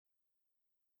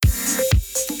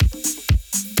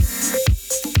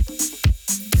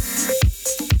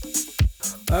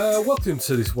Welcome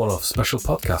to this one-off special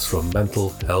podcast from Mental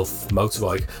Health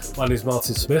Motorbike. My name is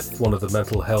Martin Smith, one of the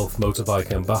Mental Health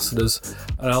Motorbike ambassadors,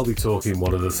 and I'll be talking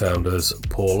one of the founders,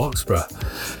 Paul Oxborough.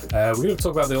 We're going to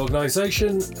talk about the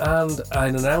organisation and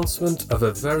an announcement of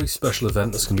a very special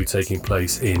event that's going to be taking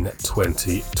place in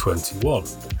 2021.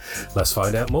 Let's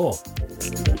find out more.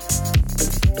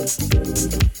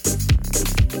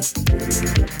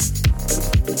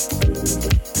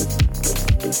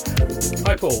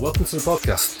 Hi Paul, welcome to the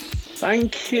podcast.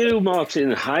 Thank you,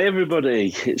 Martin. Hi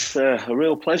everybody. It's a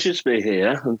real pleasure to be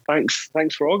here, and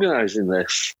thanks for organising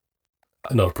this.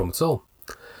 Not a problem at all.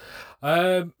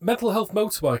 Mental Health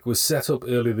Motorbike was set up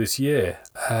earlier this year.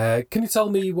 Can you tell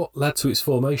me what led to its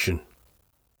formation?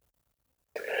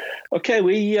 Okay,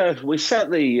 we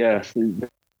set the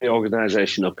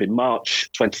organisation up in March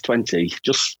 2020,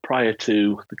 just prior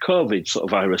to the COVID sort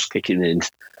of virus kicking in.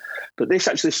 But this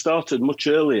actually started much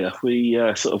earlier. We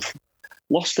sort of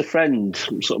lost a friend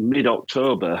sort of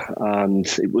mid-October, and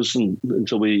it wasn't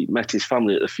until we met his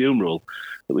family at the funeral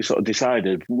that we sort of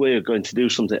decided we're going to do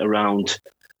something around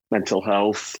mental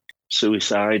health,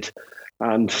 suicide,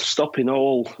 and stopping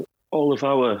all of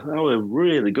our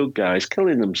really good guys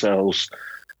killing themselves.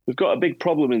 We've got a big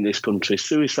problem in this country.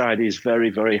 Suicide is very,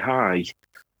 very high.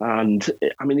 And,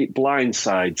 it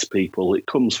blindsides people. It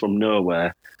comes from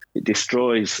nowhere. It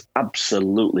destroys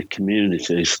absolutely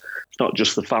communities. It's not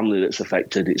just the family that's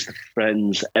affected, it's the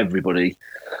friends, everybody.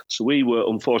 So we were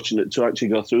unfortunate to actually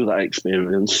go through that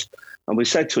experience. And we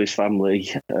said to his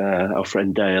family, our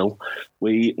friend Dale,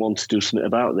 we want to do something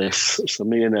about this. So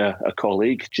me and a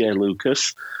colleague, Jay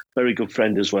Lucas, very good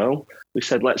friend as well, we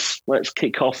said, let's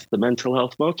kick off the Mental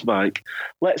Health Motorbike.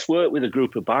 Let's work with a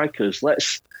group of bikers.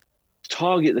 Let's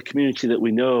target the community that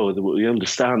we know, that we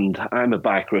understand. I'm a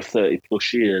biker of 30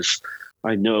 plus years.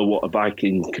 I know what a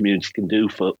biking community can do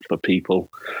for people.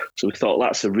 So we thought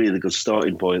that's a really good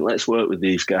starting point. Let's work with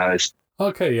these guys.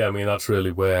 Okay, yeah, that's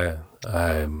really where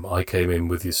I came in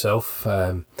with yourself.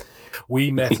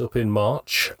 We met up in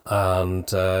March,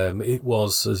 and it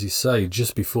was, as you say,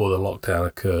 just before the lockdown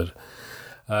occurred.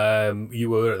 You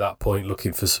were at that point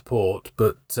looking for support,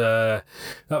 but that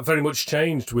very much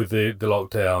changed with the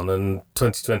lockdown, and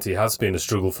 2020 has been a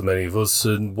struggle for many of us.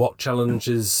 And what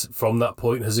challenges from that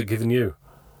point has it given you?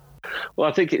 Well,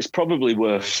 I think it's probably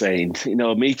worth saying,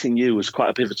 meeting you was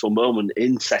quite a pivotal moment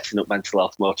in setting up Mental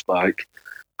Health Motorbike,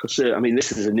 because,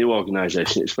 this is a new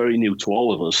organisation. It's very new to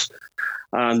all of us.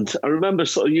 And I remember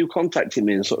sort of you contacting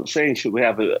me and sort of saying, should we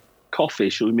have a coffee?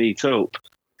 Should we meet up?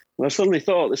 And I suddenly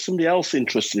thought, there's somebody else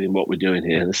interested in what we're doing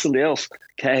here. There's somebody else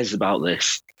cares about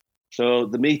this. So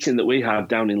the meeting that we had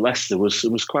down in Leicester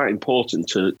was quite important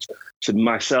to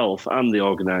myself and the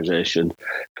organisation,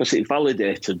 because it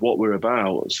validated what we're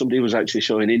about. Somebody was actually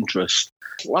showing interest.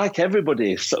 Like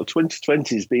everybody, sort of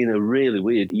 2020 has been a really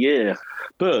weird year.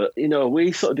 But,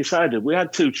 we sort of decided we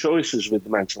had two choices with the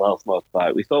Mental Health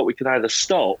Motorbike. We thought we could either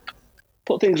stop,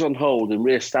 put things on hold and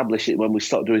re-establish it when we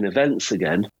start doing events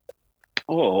again,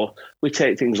 or we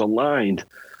take things online.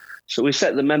 So we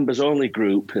set the members-only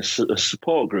group as a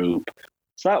support group.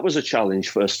 So that was a challenge,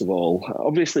 first of all.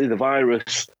 Obviously, the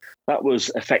virus, that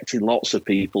was affecting lots of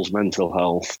people's mental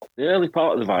health. The early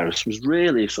part of the virus was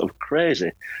really sort of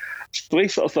crazy. So we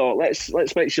sort of thought,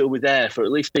 let's make sure we're there for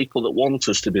at least people that want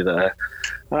us to be there.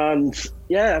 And,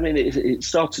 it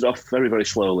started off very, very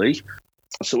slowly.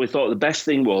 So we thought the best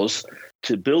thing was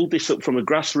to build this up from a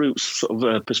grassroots sort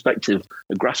of perspective,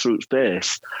 a grassroots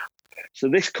base. So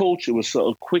this culture was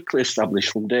sort of quickly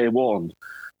established from day one.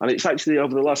 And it's actually,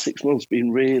 over the last 6 months,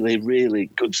 been really, really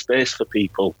good space for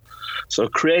people. So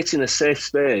creating a safe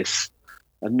space,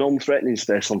 a non-threatening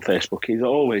space on Facebook is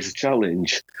always a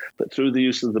challenge. But through the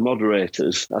use of the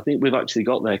moderators, I think we've actually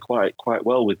got there quite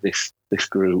well with this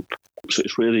group. So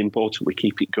it's really important we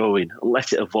keep it going and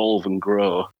let it evolve and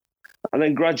grow. And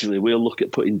then gradually we'll look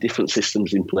at putting different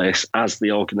systems in place as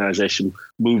the organisation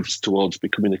moves towards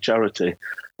becoming a charity.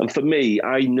 And for me,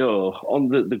 I know on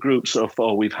the group so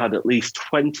far, we've had at least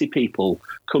 20 people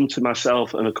come to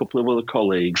myself and a couple of other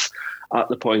colleagues at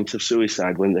the point of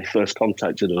suicide when they first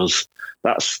contacted us.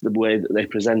 That's the way that they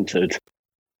presented.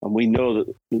 And we know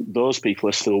that those people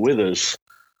are still with us.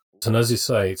 And as you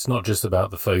say, it's not just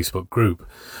about the Facebook group.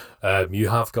 You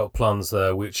have got plans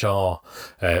there which are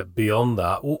beyond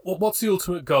that. What's the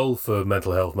ultimate goal for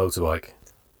Mental Health Motorbike?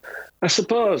 I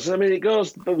suppose, it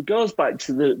goes back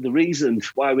to the reason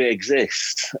why we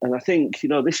exist. And I think,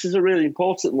 this is a really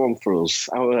important one for us,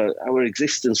 our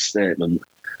existence statement.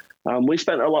 We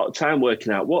spent a lot of time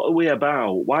working out, what are we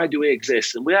about? Why do we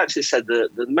exist? And we actually said that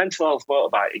the Mental Health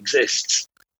Motorbike exists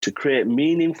to create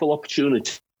meaningful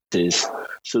opportunity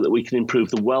so that we can improve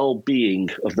the well-being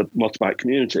of the motorbike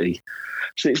community.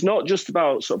 So it's not just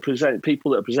about sort of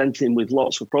people that are presenting with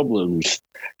lots of problems.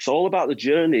 It's all about the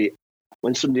journey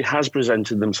when somebody has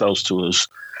presented themselves to us.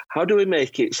 How do we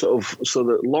make it sort of so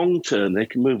that long-term they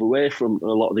can move away from a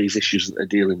lot of these issues that they're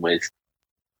dealing with?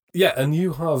 Yeah, and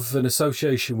you have an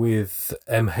association with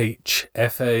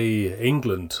MHFA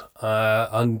England,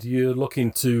 and you're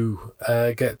looking to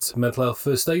get mental health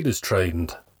first aiders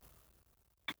trained.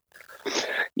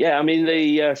 Yeah, I mean,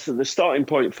 the starting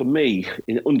point for me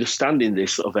in understanding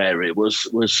this sort of area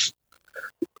was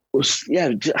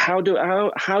how do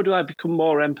I become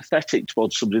more empathetic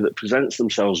towards somebody that presents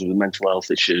themselves with mental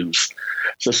health issues?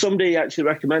 So somebody actually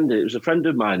recommended it. It was a friend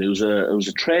of mine who was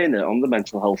a trainer on the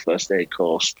mental health first aid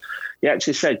course. He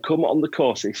actually said, "Come on the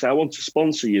course." He said, "I want to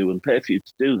sponsor you and pay for you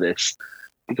to do this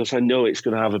because I know it's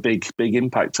going to have a big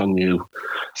impact on you."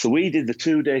 So we did the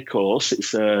 2-day course.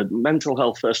 It's a Mental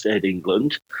Health First Aid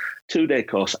England 2-day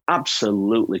course.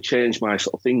 Absolutely changed my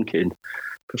sort of thinking,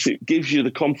 because it gives you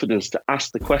the confidence to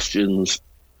ask the questions,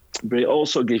 but it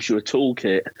also gives you a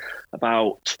toolkit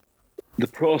about the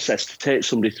process to take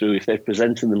somebody through if they're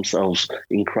presenting themselves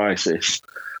in crisis.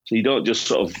 So you don't just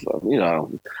sort of,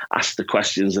 ask the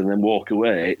questions and then walk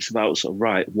away. It's about sort of,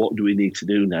 right, what do we need to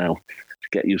do now to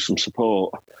get you some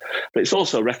support? But it's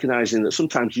also recognising that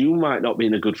sometimes you might not be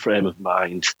in a good frame of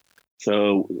mind.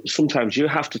 So sometimes you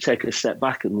have to take a step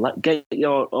back and get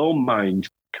your own mind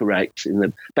correct in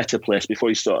a better place before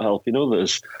you start helping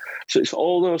others. So it's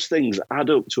all those things add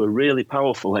up to a really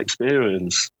powerful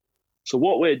experience. So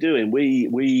what we're doing,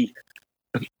 we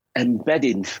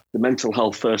embedding the mental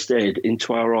health first aid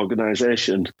into our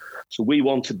organisation. So we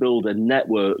want to build a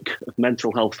network of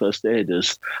mental health first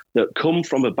aiders that come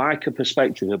from a biker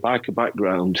perspective, a biker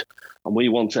background, and we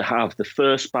want to have the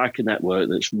first biker network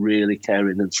that's really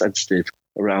caring and sensitive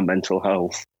around mental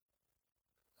health.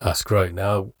 That's great.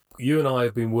 Now, you and I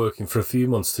have been working for a few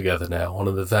months together now on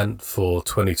an event for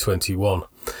 2021,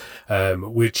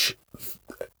 which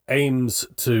aims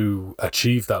to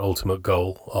achieve that ultimate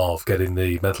goal of getting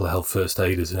the mental health first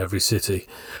aiders in every city.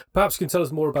 Perhaps you can tell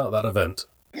us more about that event.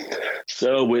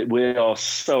 So we are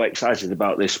so excited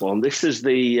about this one. This is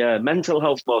the Mental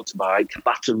Health Motorbike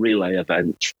Baton Relay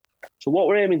event. So what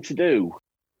we're aiming to do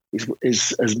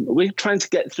is we're trying to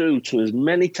get through to as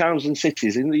many towns and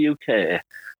cities in the UK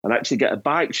and actually get a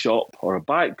bike shop or a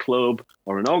bike club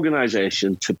or an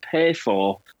organisation to pay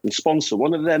for and sponsor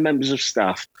one of their members of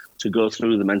staff to go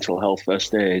through the mental health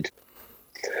first aid.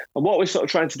 And what we're sort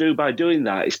of trying to do by doing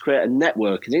that is create a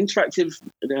network, an interactive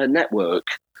network.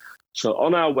 So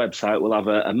on our website, we'll have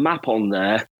a map on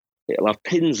there. It'll have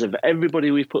pins of everybody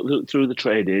we've put through the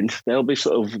training. They'll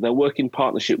work in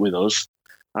partnership with us.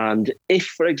 And if,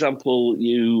 for example,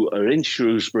 you are in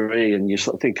Shrewsbury and you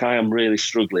sort of think, I am really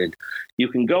struggling, you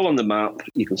can go on the map,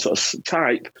 you can sort of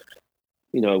type,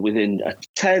 within a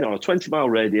 10 or a 20-mile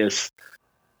radius,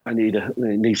 I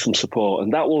need some support.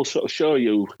 And that will sort of show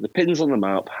you the pins on the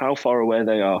map, how far away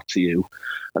they are to you.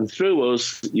 And through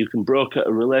us, you can broker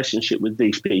a relationship with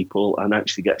these people and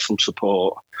actually get some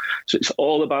support. So it's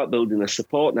all about building a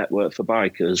support network for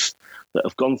bikers that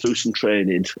have gone through some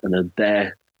training and are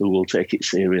there who will take it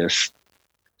serious.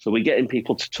 So we're getting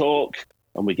people to talk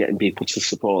and we're getting people to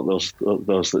support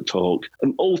those that talk.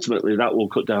 And ultimately, that will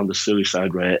cut down the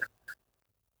suicide rate.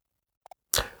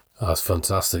 That's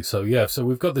fantastic. So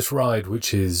we've got this ride,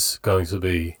 which is going to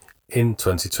be in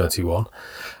 2021.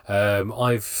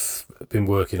 I've been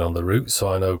working on the route,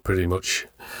 so I know pretty much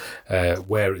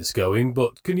where it's going.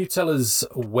 But can you tell us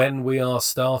when we are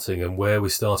starting and where we're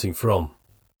starting from?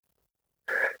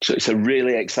 So it's a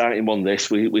really exciting one, this.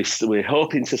 We're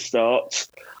hoping to start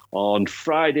on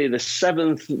Friday the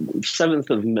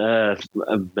 7th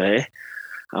of May.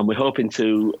 And we're hoping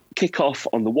to kick off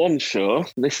on the One Show.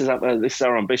 This is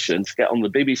our ambition, to get on the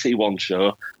BBC One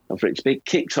Show and for it to be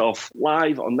kicked off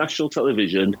live on national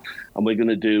television. And we're going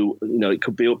to do, it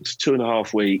could be up to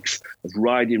 2.5 weeks of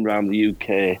riding around the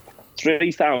UK,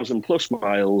 3,000 plus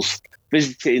miles,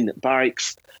 visiting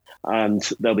bikes. And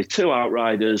there'll be 2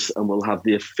 outriders and we'll have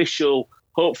the official,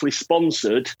 hopefully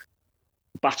sponsored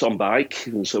baton bike.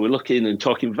 And so we're looking and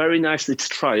talking very nicely to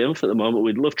Triumph at the moment.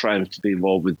 We'd love Triumph to be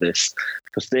involved with this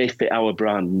because they fit our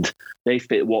brand. They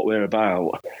fit what we're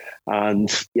about. And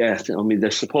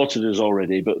they've supported us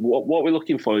already. But what we're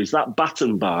looking for is that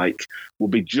baton bike will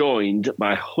be joined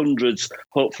by hundreds,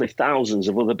 hopefully thousands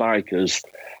of other bikers.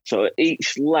 So at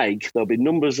each leg, there'll be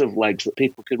numbers of legs that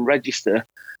people can register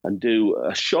and do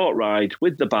a short ride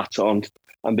with the baton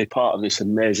and be part of this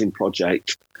amazing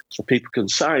project. So people can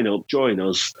sign up, join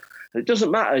us. And it doesn't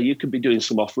matter. You could be doing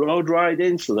some off-road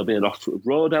riding, so there'll be an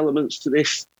off-road elements to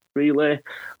this. relay.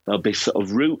 There'll be sort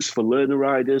of routes for learner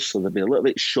riders, so they'll be a little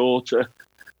bit shorter,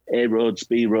 A roads,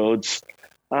 B roads.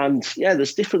 And yeah,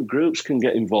 there's different groups can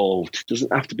get involved. It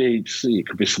doesn't have to be, it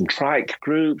could be some trike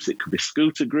groups, it could be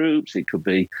scooter groups, it could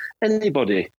be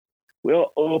anybody. We're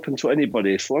open to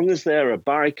anybody. As long as they're a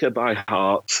biker by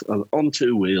heart and on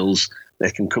two wheels, they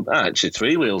can come, actually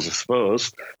three wheels, I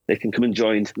suppose, they can come and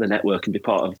join the network and be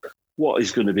part of what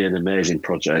is going to be an amazing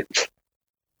project.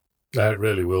 It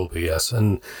really will be, yes.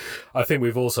 And I think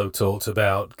we've also talked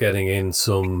about getting in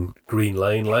some green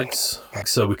lane legs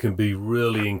so we can be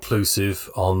really inclusive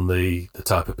on the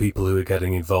type of people who are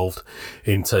getting involved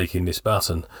in taking this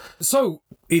baton. So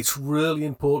it's really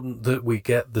important that we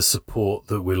get the support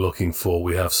that we're looking for.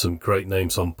 We have some great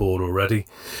names on board already,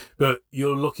 but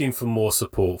you're looking for more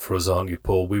support for us, aren't you,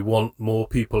 Paul? We want more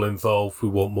people involved. We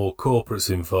want more corporates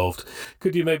involved.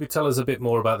 Could you maybe tell us a bit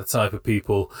more about the type of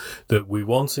people that we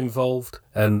want involved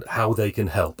and how they can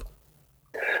help?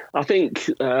 I think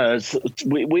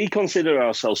we consider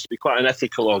ourselves to be quite an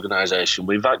ethical organisation.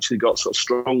 We've actually got sort of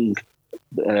strong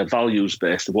values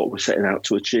based of what we're setting out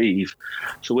to achieve.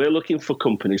 So we're looking for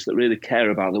companies that really care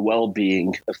about the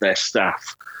well-being of their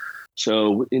staff.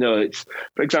 So, it's,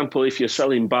 for example, if you're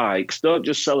selling bikes, don't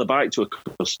just sell a bike to a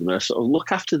customer, sort of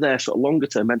look after their sort of longer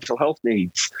term mental health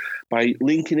needs. By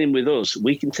linking in with us,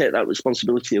 we can take that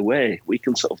responsibility away. We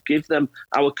can sort of give them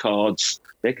our cards.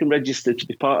 They can register to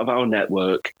be part of our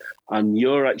network, and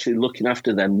you're actually looking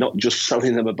after them, not just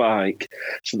selling them a bike.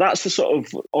 So that's the sort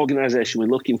of organisation we're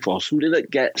looking for, somebody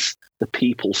that gets the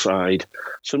people side,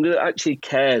 somebody that actually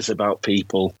cares about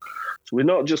people. So we're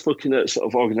not just looking at sort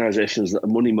of organisations that are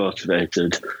money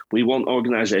motivated. We want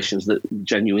organisations that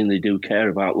genuinely do care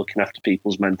about looking after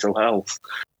people's mental health.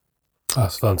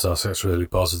 That's fantastic. That's really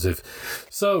positive.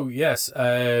 So, yes,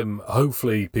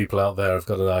 hopefully people out there have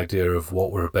got an idea of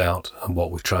what we're about and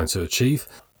what we're trying to achieve.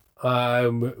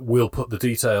 We'll put the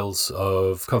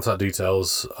contact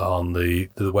details on the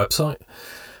website.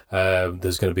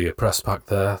 There's going to be a press pack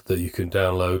there that you can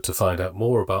download to find out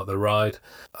more about the ride.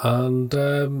 And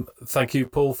thank you,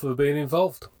 Paul, for being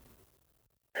involved.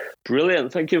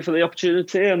 Brilliant. Thank you for the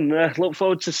opportunity, and look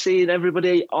forward to seeing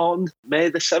everybody on May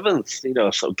the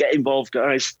 7th. So get involved,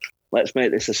 guys. Let's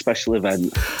make this a special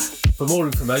event. For more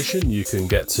information, you can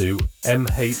get to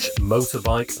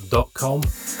mhmotorbike.com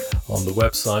on the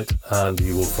website, and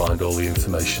you will find all the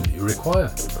information that you require.